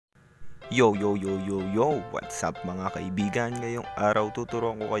Yo yo yo yo yo, what's up mga kaibigan? Ngayong araw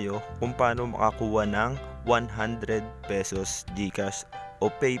tuturuan ko kayo kung paano makakuha ng 100 pesos Gcash o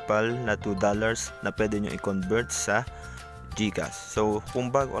PayPal na $2 na pwede nyo i-convert sa Gcash. So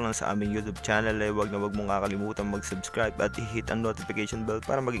kung bago lang sa aming YouTube channel ay wag mong kakalimutan mag-subscribe at i-hit ang notification bell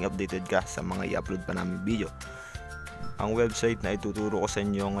para maging updated ka sa mga i-upload pa naming video. Ang website na ituturo ko sa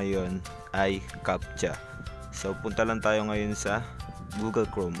inyo ngayon ay Cuptsa. So punta lang tayo ngayon sa Google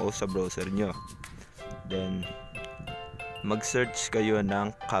Chrome o sa browser nyo. Then mag-search kayo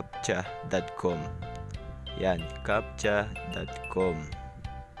ng Cuptsa.com. Yan, Cuptsa.com.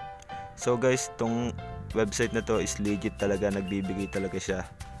 So guys, tong website na to is legit talaga, nagbibigay talaga siya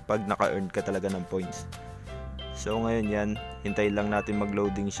pag naka-earn ka talaga ng points. So ngayon yan, hintay lang natin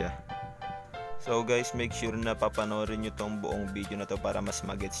mag-loading siya. So guys, make sure na papanoorin nyo tong buong video na to para mas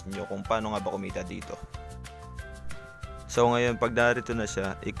magets nyo kung paano nga ba kumita dito. So ngayon, pag narito na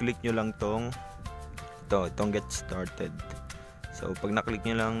siya, i-click nyo lang itong get started. So pag na-click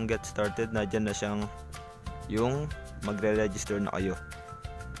nyo lang get started, na dyan na siyang yung magre-register na kayo.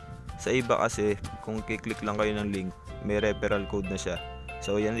 Sa iba kasi, kung kiklik lang kayo ng link, may referral code na siya.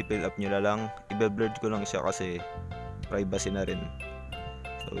 So yan, i-fill up nyo na lang. I-blurred ko lang siya kasi privacy na rin.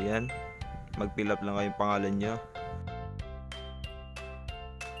 So yan, mag-fill up lang kayong pangalan nyo.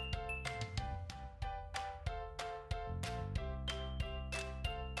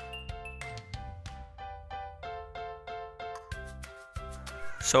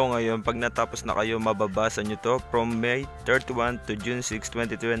 So ngayon, pag natapos na kayo, mababasa nyo to. From May 31 to June 6,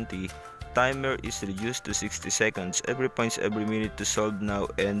 2020, timer is reduced to 60 seconds. Every points every minute to solve now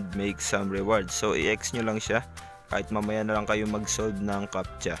and make some rewards. So i-X nyo lang siya, kahit mamaya na lang kayo mag-solve ng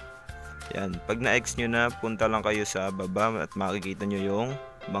Cuptsa. Yan, pag na-X nyo na, punta lang kayo sa baba at makikita nyo yung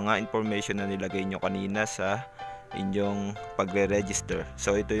mga information na nilagay nyo kanina sa inyong pagre-register.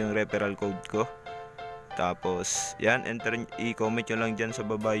 So ito yung referral code ko. Tapos yan, enter, i-comment nyo lang dyan sa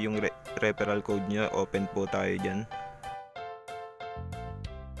baba yung referral code nyo. Open po tayo dyan.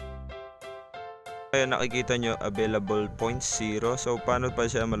 Kaya nakikita nyo available points 0. So paano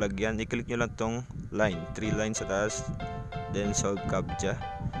pa siya malagyan? I-click nyo lang tong line, 3 lines sa taas, then solve Cuptsa.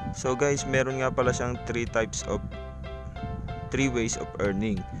 So guys, meron nga pala siyang 3 ways of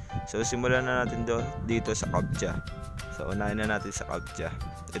earning. So simulan na natin dito sa Cuptsa. So unahin na natin sa Cuptsa.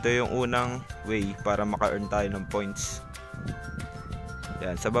 Ito yung unang way para maka-earn tayo ng points.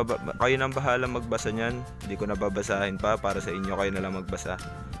 Yan, sa baba, kayo nang bahala magbasa niyan. Hindi ko nababasahin pa, para sa inyo, kayo na lang magbasa.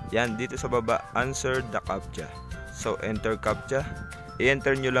 Yan, dito sa baba, answer the Cuptsa. So enter Cuptsa.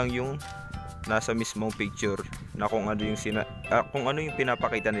 I-enter nyo lang yung nasa mismong picture na kung ano yung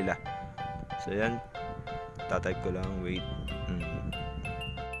pinapakita nila. So yan, tatype ko lang, wait.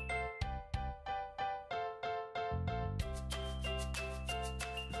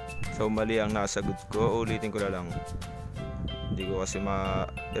 So mali ang nasagot ko, ulitin ko na lang. Hindi ko kasi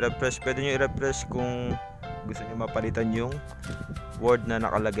i-refresh. Pwede nyo i-refresh kung gusto nyo mapalitan yung word na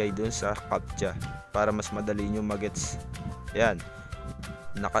nakalagay dun sa Cuptsa para mas madali nyo magets. Yan,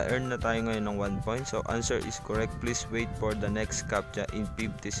 naka-earn na tayo ngayon ng 1 point. So answer is correct. Please wait for the next Cuptsa in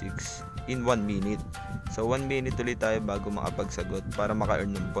 1 minute. So 1 minute ulit tayo bago makapagsagot para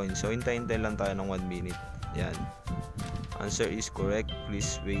maka-earn ng point. So hintay-hintay lang tayo ng 1 minute. Yan, answer is correct.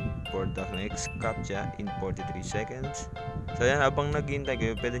 Please wait for the next Cuptsa in 43 seconds. So yan, habang naghihintay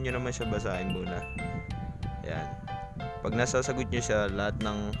kayo, pwede nyo naman siya basahin muna. Yan, pag nasasagot nyo siya, lahat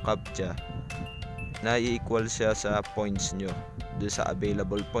ng Cuptsa na i-equal siya sa points nyo. Doon sa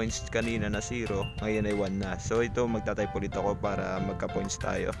available points kanina na 0, ngayon ay 1 na. So ito, magtatype ulit ako para magka-points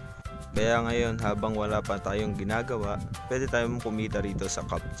tayo. Kaya ngayon, habang wala pa tayong ginagawa, pwede tayong kumita rito sa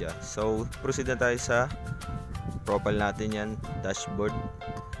Cuptsa. So proceed na tayo sa profile natin, yan, dashboard.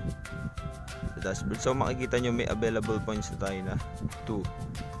 So makikita nyo may available points na tayo na 2.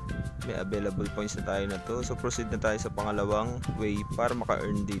 May available points na tayo na 2. So proceed na tayo sa pangalawang way para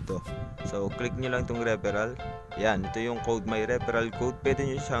maka-earn dito. So click nyo lang itong referral. Yan, ito yung code, my referral code. Pwede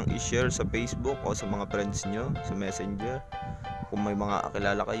nyo siyang i-share sa Facebook o sa mga friends nyo, sa Messenger. Kung may mga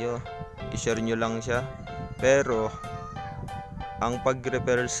kakilala kayo, i-share nyo lang siya. Pero ang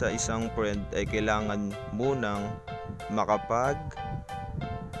pag-refer sa isang friend ay kailangan munang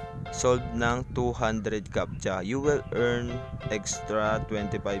solve ng 200 Cuptsa. You will earn extra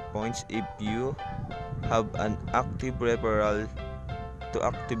 25 points if you have an active referral. To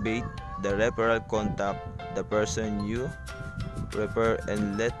activate the referral, contact the person you refer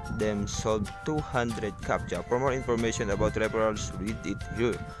and let them solve 200 CAPTCHA. For more information about referrals, read it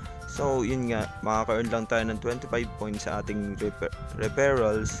here. So yun nga, makaka-earn lang tayo ng 25 points sa ating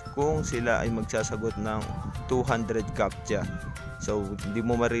referrals kung sila ay magsasagot ng 200 CAPTCHA. So hindi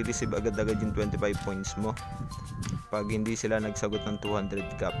mo marireceive agad-agad yung 25 points mo pag hindi sila nagsagot ng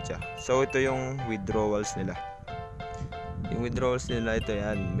 200 CAPTCHA. So ito yung withdrawals nila. Yung withdrawals nila, ito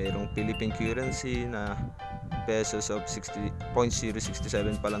yan, mayroong Philippine currency na Pesos of 0.67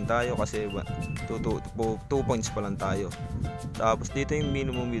 pa lang tayo kasi 2 points pa lang tayo. Tapos dito yung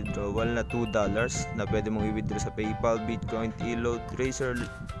minimum withdrawal na $2 na pwede mong i-withdraw sa PayPal, Bitcoin, e-load, Razer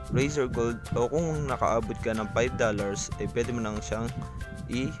Gold, o kung nakaabot ka ng $5 pwede mo nang siyang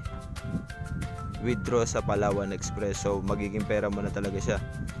i-withdraw sa Palawan Express. So magiging pera mo na talaga siya.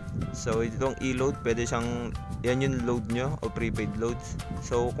 So itong e-load, pwede siyang, yan yung load nyo o prepaid loads.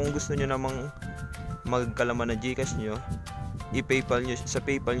 So kung gusto nyo namang magkalaman na Gcash nyo, i-PayPal nyo, sa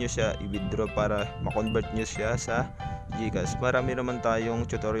PayPal nyo siya i-withdraw para ma-convert nyo siya sa Gcash. Marami naman tayong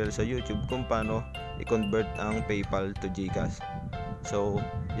tutorial sa YouTube kung paano i-convert ang PayPal to Gcash. So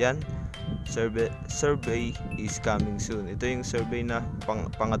yan, survey is coming soon. Ito yung survey na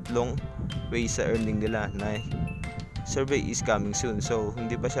pangatlong way sa earning nila, na survey is coming soon. So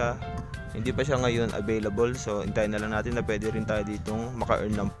hindi pa siya ngayon available. So hintayin na lang natin na pwede rin tayo ditong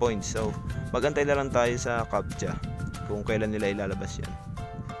maka-earn ng points. So magantay na lang tayo sa CAPTCHA kung kailan nila ilalabas yan.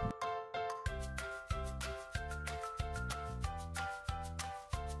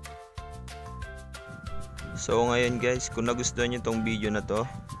 So ngayon guys, kung nagustuhan nyo tong video na to,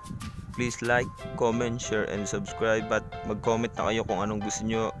 please like, comment, share, and subscribe. At mag-comment na kayo kung anong gusto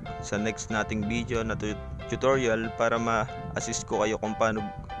nyo sa next nating video na tutorial para ma-assist ko kayo kung paano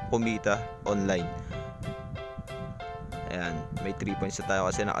kumita online. Ayan, may 3 points na tayo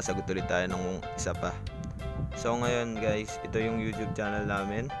kasi nakasagot ulit tayo ng isa pa. So ngayon guys, ito yung YouTube channel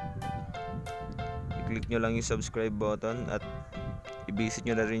namin. I-click nyo lang yung subscribe button at i-visit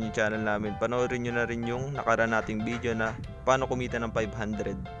nyo na rin yung channel namin. Panoorin nyo na rin yung nakaraan nating video na paano kumita ng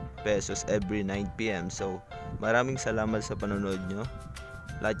 500 pesos every 9 PM. So maraming salamat sa panonood nyo.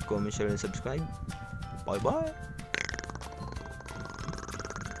 Like, comment, share, and subscribe. Bye bye!